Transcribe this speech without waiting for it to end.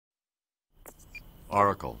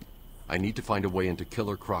Oracle, I need to find a way into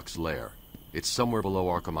Killer Croc's lair. It's somewhere below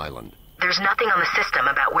Arkham Island. There's nothing on the system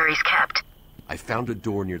about where he's kept. I found a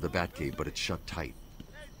door near the Batcave, but it's shut tight.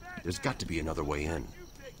 There's got to be another way in.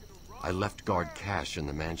 I left guard Cash in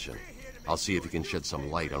the mansion. I'll see if he can shed some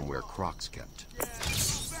light on where Croc's kept.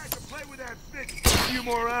 Play with that bitch for a few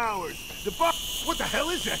more hours. What the hell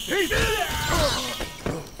is that thing?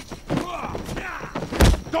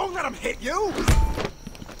 Don't let him hit you!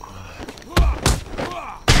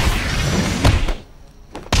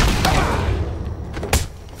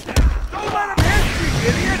 Don't let him hit you,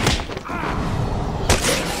 idiot!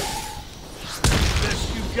 This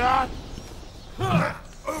you got?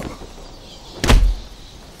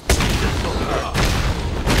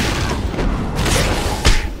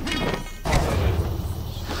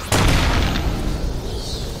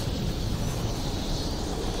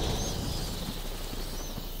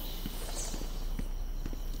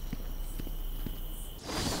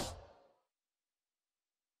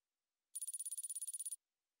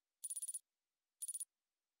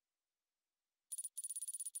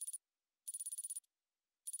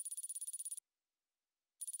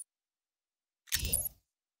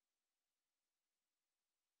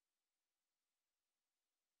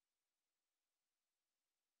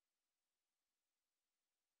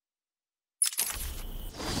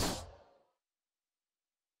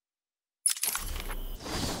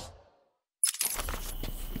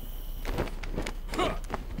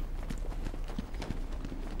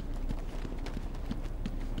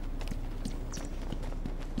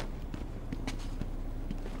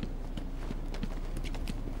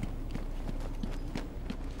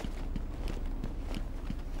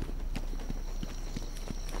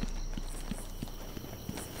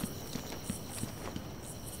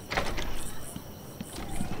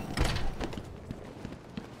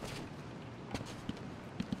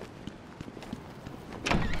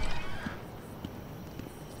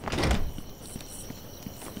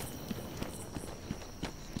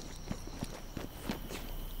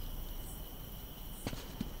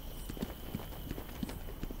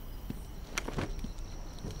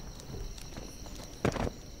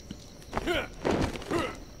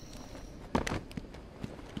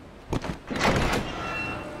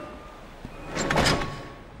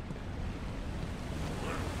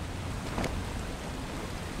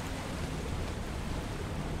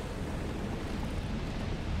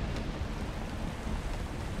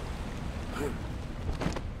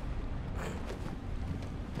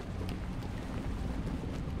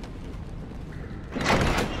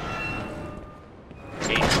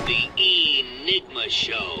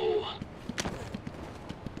 Show.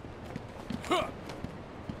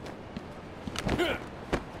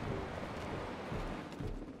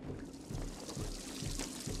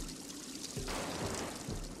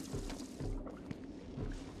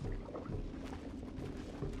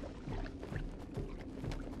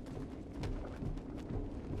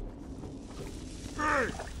 Hey,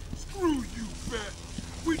 screw you, Fat.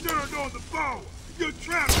 We turned on the power. You're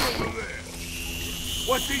trapped over there.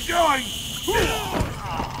 What's he doing?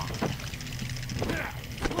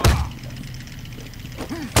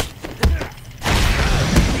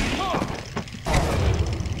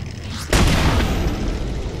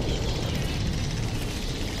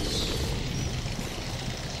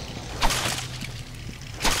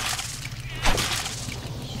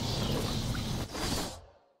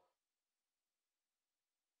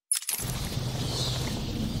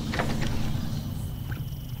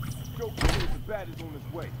 Is on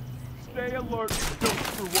his way. Stay alert and don't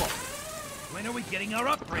screw up. When are we getting our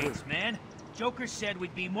upgrades, man? Joker said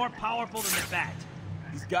we'd be more powerful than the Bat.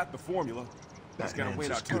 He's got the formula. He's gonna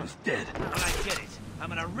win our turn. Dead. When I get it, I'm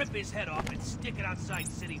gonna rip his head off and stick it outside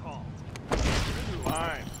City Hall.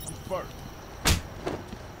 Fine. You first.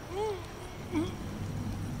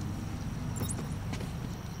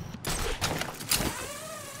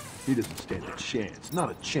 He doesn't stand a chance. Not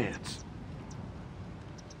a chance.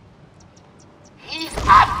 He's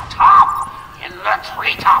up top, in the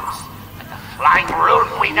treetops, and the flying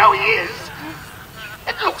ruin we know he is.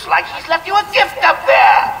 It looks like he's left you a gift up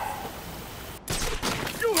there!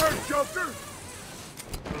 You heard Joker!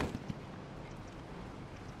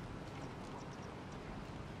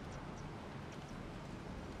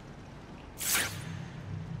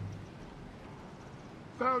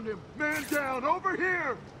 Found him! Man down! Over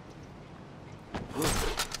here!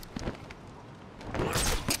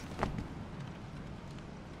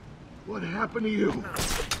 What happened to you?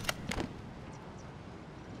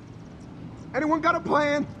 Anyone got a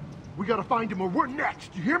plan? We gotta find him or we're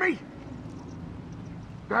next, you hear me?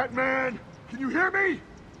 Batman, can you hear me?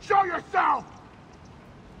 Show yourself!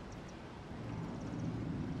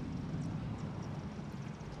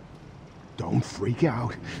 Don't freak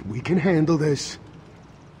out. We can handle this.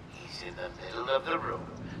 He's in the middle of the room.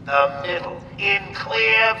 The middle, in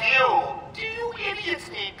clear view. Do you idiots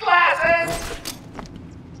need glasses?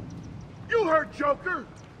 You heard Joker!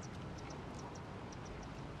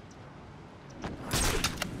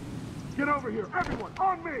 Get over here, everyone,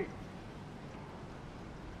 on me!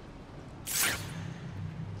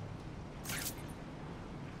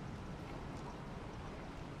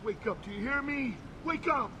 Wake up, do you hear me? Wake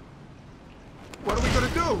up! What are we gonna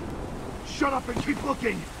do? Shut up and keep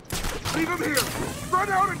looking! Leave him here! Run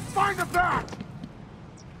out and find the bat!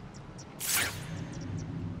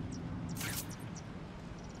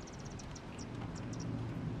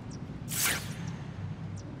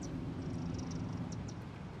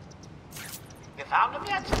 You found him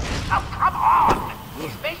yet? Oh, come on!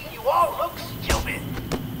 He's making you all look stupid.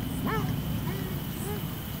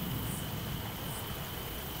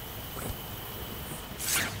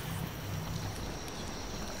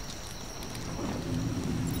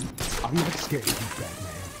 I'm not scared of you,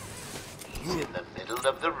 Batman. He's in the middle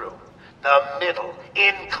of the room. The middle,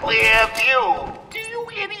 in clear view. Do you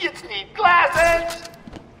idiots need glasses?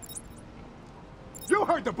 You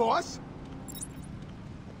heard the boss!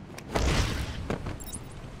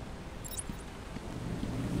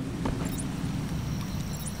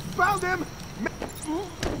 Found him!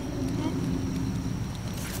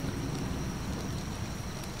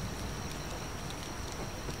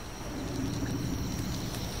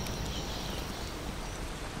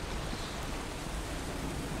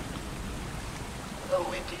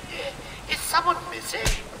 Oh, is someone missing?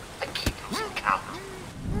 I keep losing count.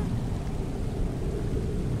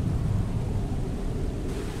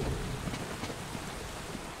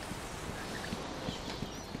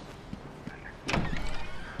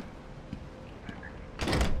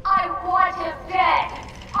 I want him dead!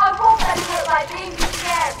 I won't let him hurt my baby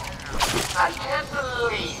again! I can't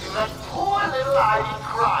believe that poor little Ivy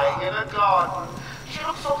crying in a garden. She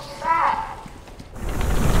looks so sad.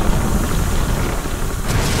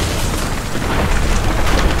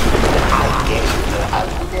 I gave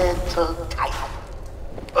her a little type.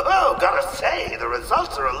 Oh, gotta say, the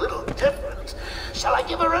results are a little different. Shall I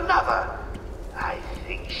give her another? I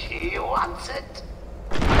think she wants it.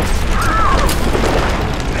 They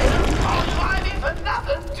don't call Ivy for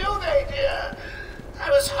nothing, do they, dear? I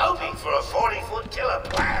was hoping for a 40-foot killer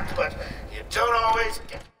plant, but you don't always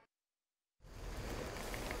get...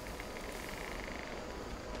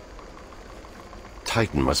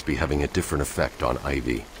 Titan must be having a different effect on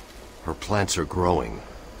Ivy. Her plants are growing.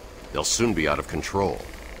 They'll soon be out of control.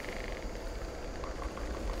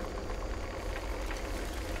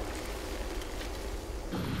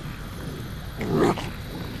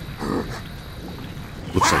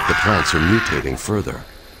 Looks like the plants are mutating further.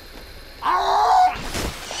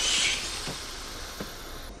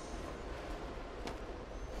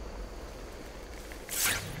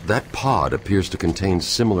 That pod appears to contain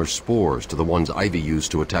similar spores to the ones Ivy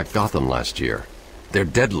used to attack Gotham last year. They're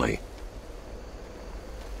deadly.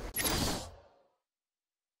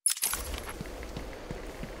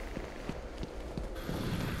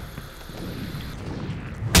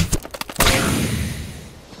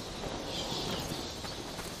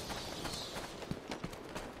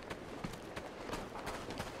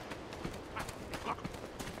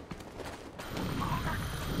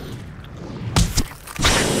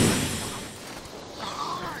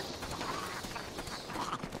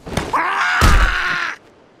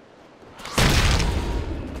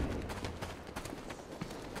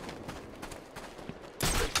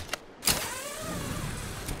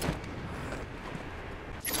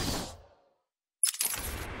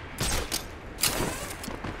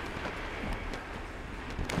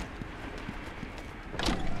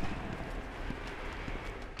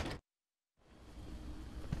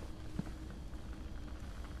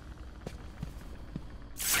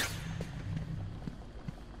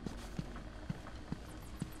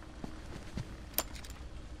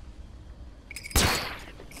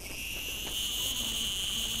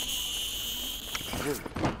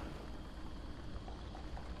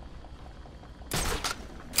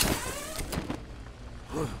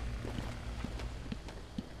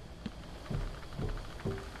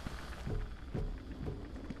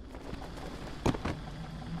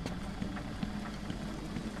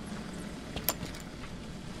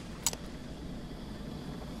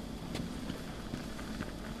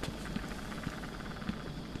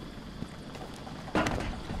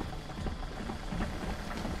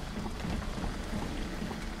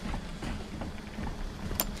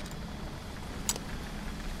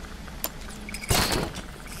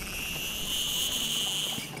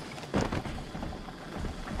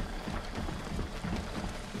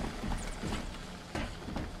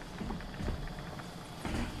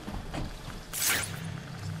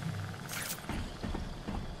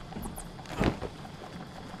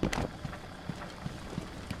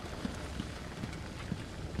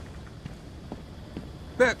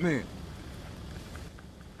 Batman.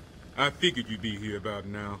 I figured you'd be here about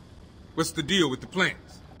now. What's the deal with the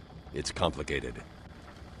plants? It's complicated.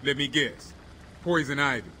 Let me guess. Poison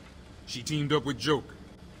Ivy. She teamed up with Joker.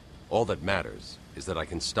 All that matters is that I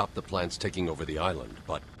can stop the plants taking over the island,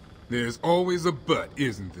 but... There's always a but,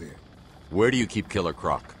 isn't there? Where do you keep Killer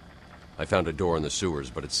Croc? I found a door in the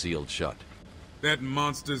sewers, but it's sealed shut. That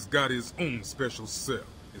monster's got his own special cell.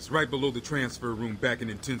 It's right below the transfer room back in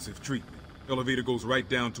intensive treatment. Elevator goes right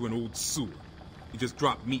down to an old sewer. You just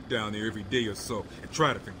drop meat down there every day or so and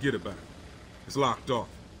try to forget about it. It's locked off.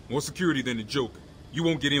 More security than the Joker. You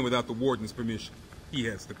won't get in without the warden's permission. He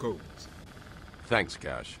has the codes. Thanks,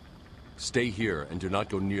 Cash. Stay here and do not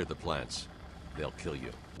go near the plants. They'll kill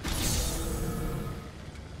you.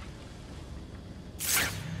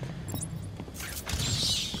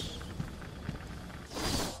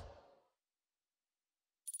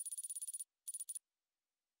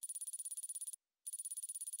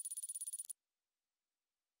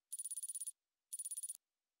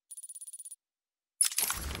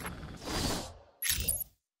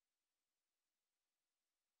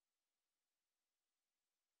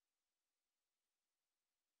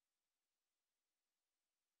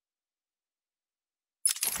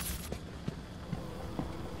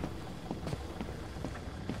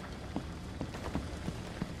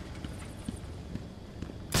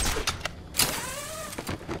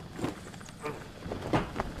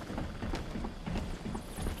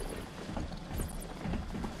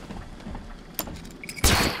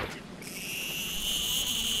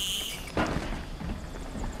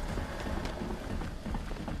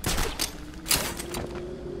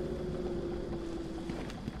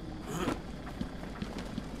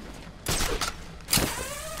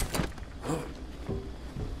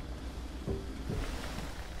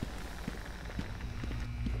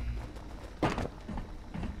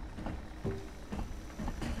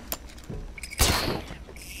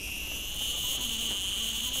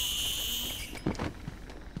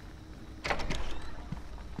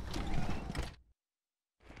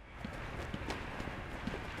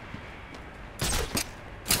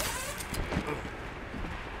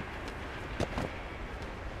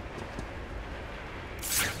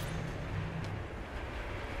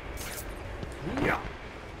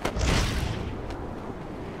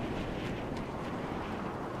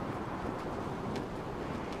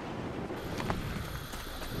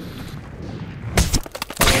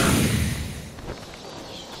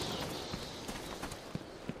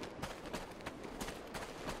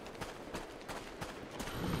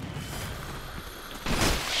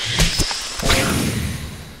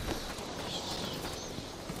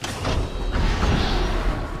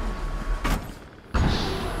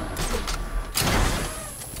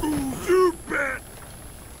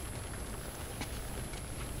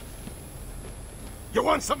 You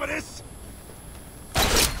want some of this?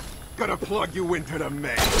 Gonna plug you into the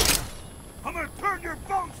main. I'm gonna turn your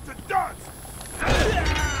bones to dust!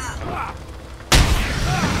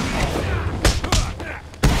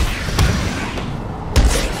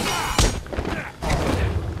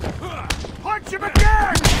 Punch him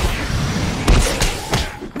again!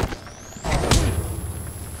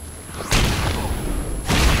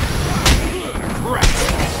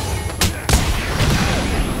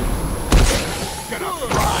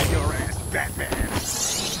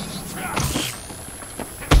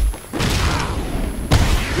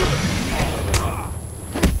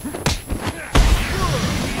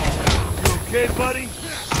 Okay, buddy?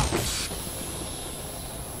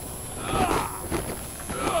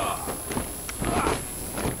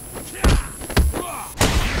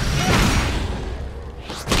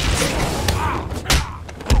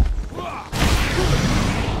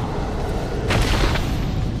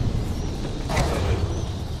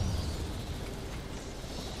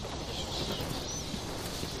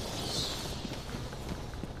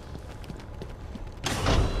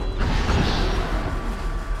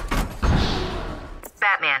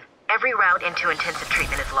 Batman, every route into intensive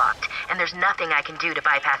treatment is locked, and there's nothing I can do to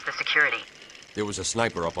bypass the security. There was a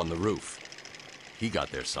sniper up on the roof. He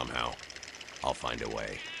got there somehow. I'll find a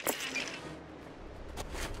way.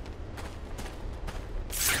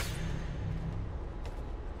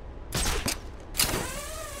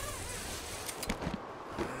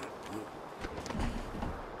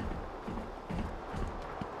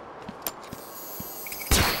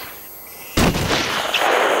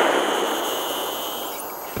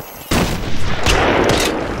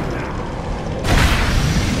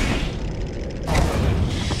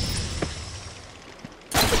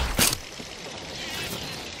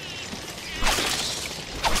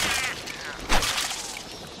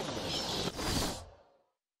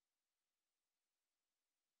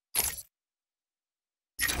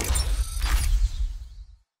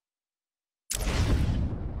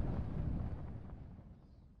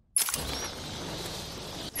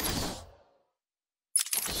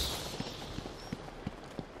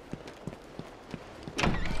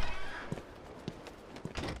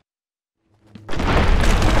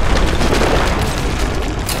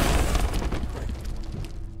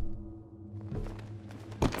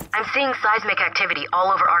 I'm seeing seismic activity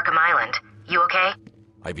all over Arkham Island. You okay?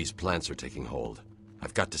 Ivy's plants are taking hold.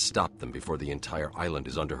 I've got to stop them before the entire island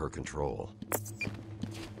is under her control.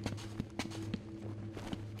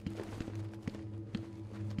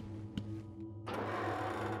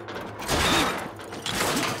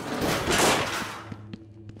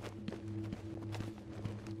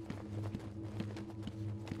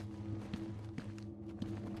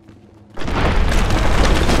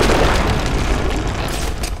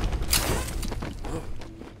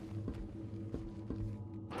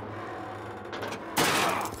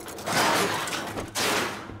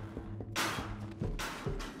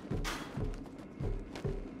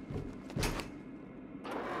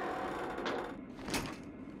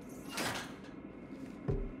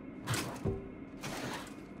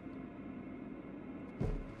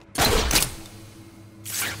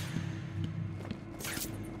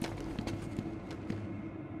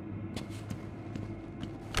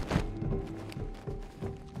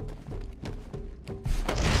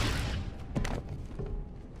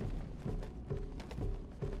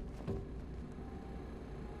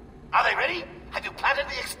 Are they ready? Have you planted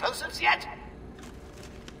the explosives yet?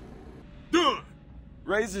 Done!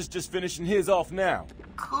 Razor's just finishing his off now.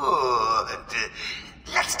 Good.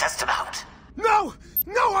 Let's test them out. No!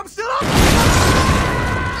 No, I'm still up!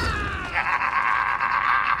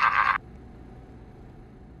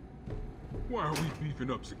 Why are we beefing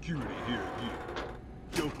up security here again?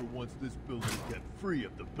 Joker wants this building kept free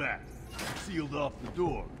of the bat. Sealed off the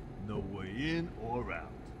door. No way in or out.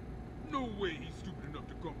 No way he's stupid enough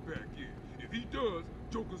to come back in. If he does,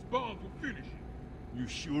 Joker's bombs will finish it. You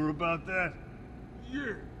sure about that?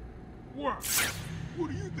 Yeah. Why? What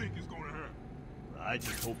do you think is gonna happen? I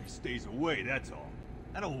just hope he stays away, that's all.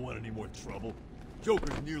 I don't want any more trouble.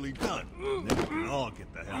 Joker's nearly done. Then we can all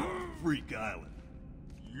get the hell off Freak Island.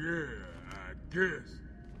 Yeah, I guess.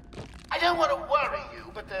 I don't want to worry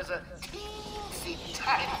you, but there's a teensy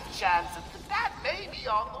tiny chance that the bat may be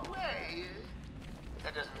on the way.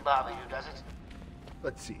 That doesn't bother you, does it?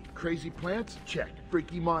 Let's see. Crazy plants? Check.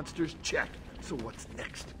 Freaky monsters? Check. So what's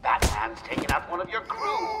next? Batman's taken out one of your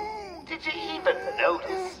crew. Did you even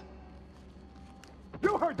notice?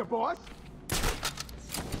 You heard the boss!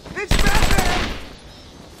 It's Batman!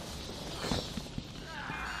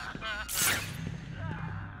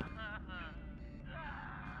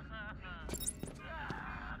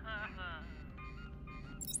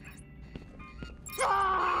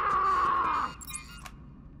 Ah!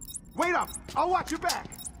 Wait up! I'll watch your back!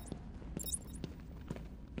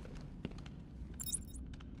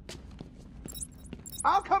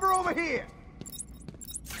 I'll cover over here!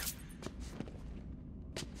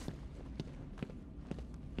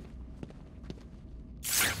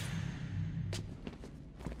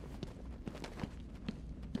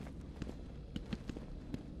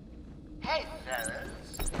 Hey,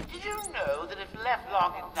 fellas. Did you know that if left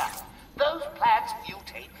long enough, those plants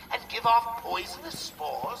mutate and give off poisonous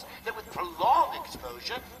spores that with prolonged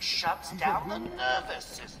exposure shuts down the nervous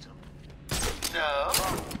system? No?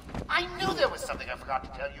 I knew there was something I forgot to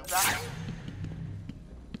tell you guys.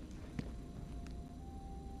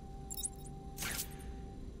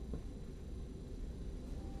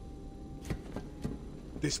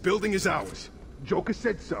 This building is ours. Joker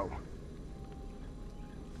said so.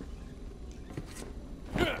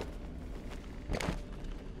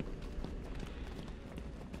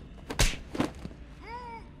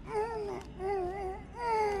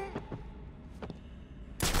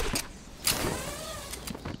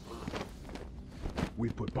 We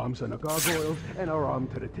put bombs on the gargoyles and are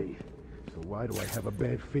armed to the teeth. So why do I have a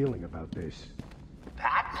bad feeling about this?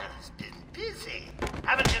 Batman's been busy.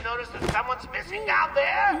 Haven't you noticed that someone's missing down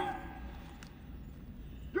there?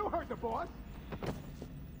 You heard the boss!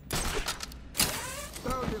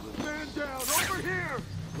 Down here, man down, over here!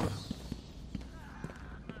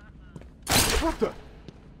 What the?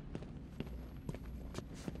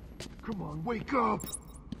 Come on, wake up!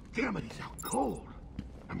 Damn it, he's out cold.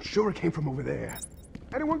 I'm sure it came from over there.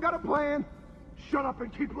 Anyone got a plan? Shut up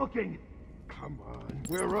and keep looking. Come on,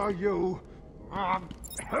 where are you?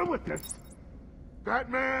 Hell with this.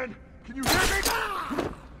 Batman, can you hear me?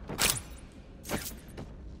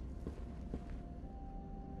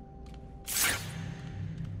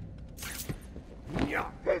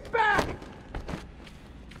 He's back!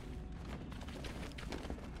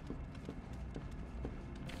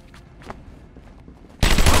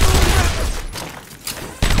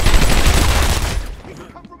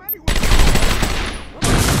 Come from anywhere!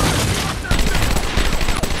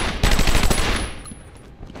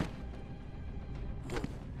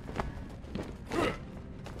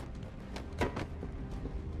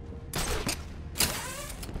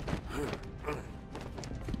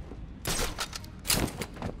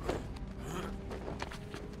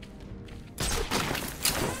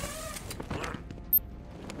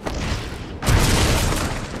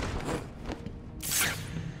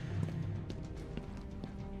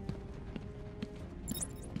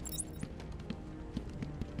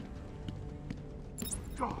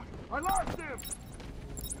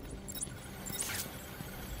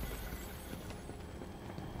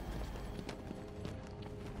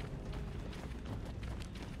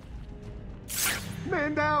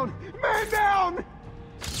 Man down! Man down!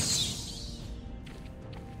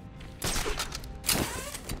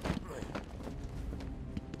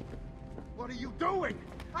 What are you doing?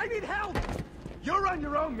 I need help! You're on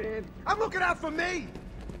your own, man. I'm looking out for me!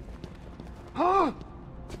 Huh?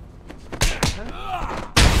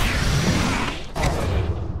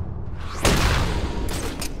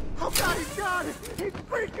 Oh God, he's gone! He's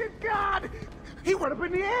freaking gone! He went up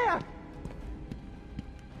in the air!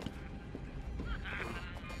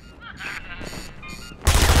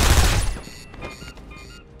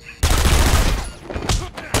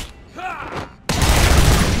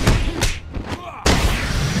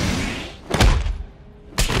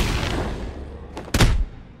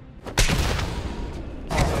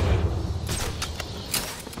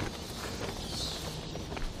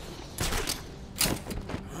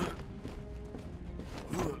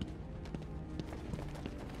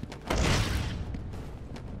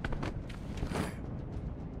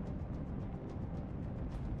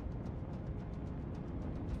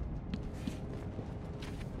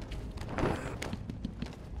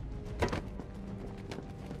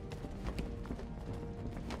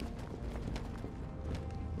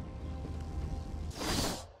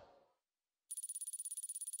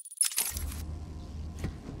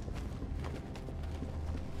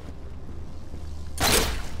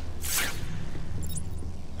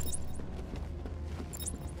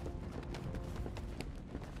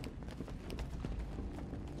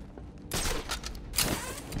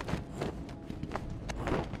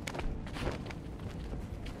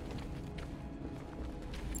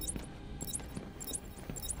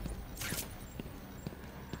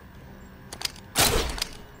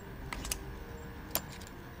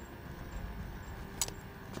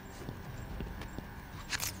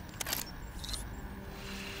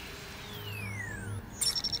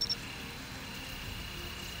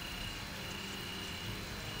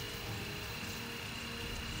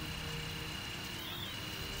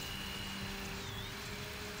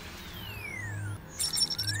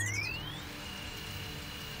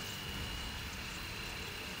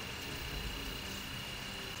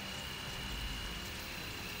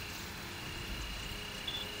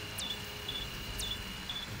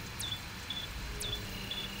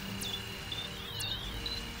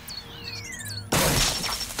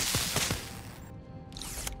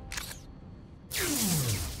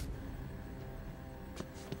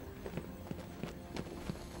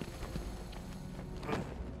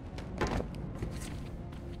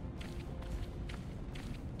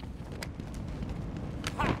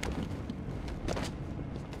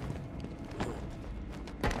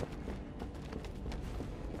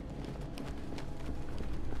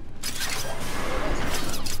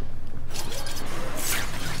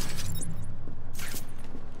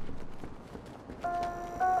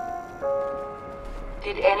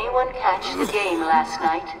 Did anyone catch the game last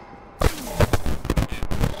night?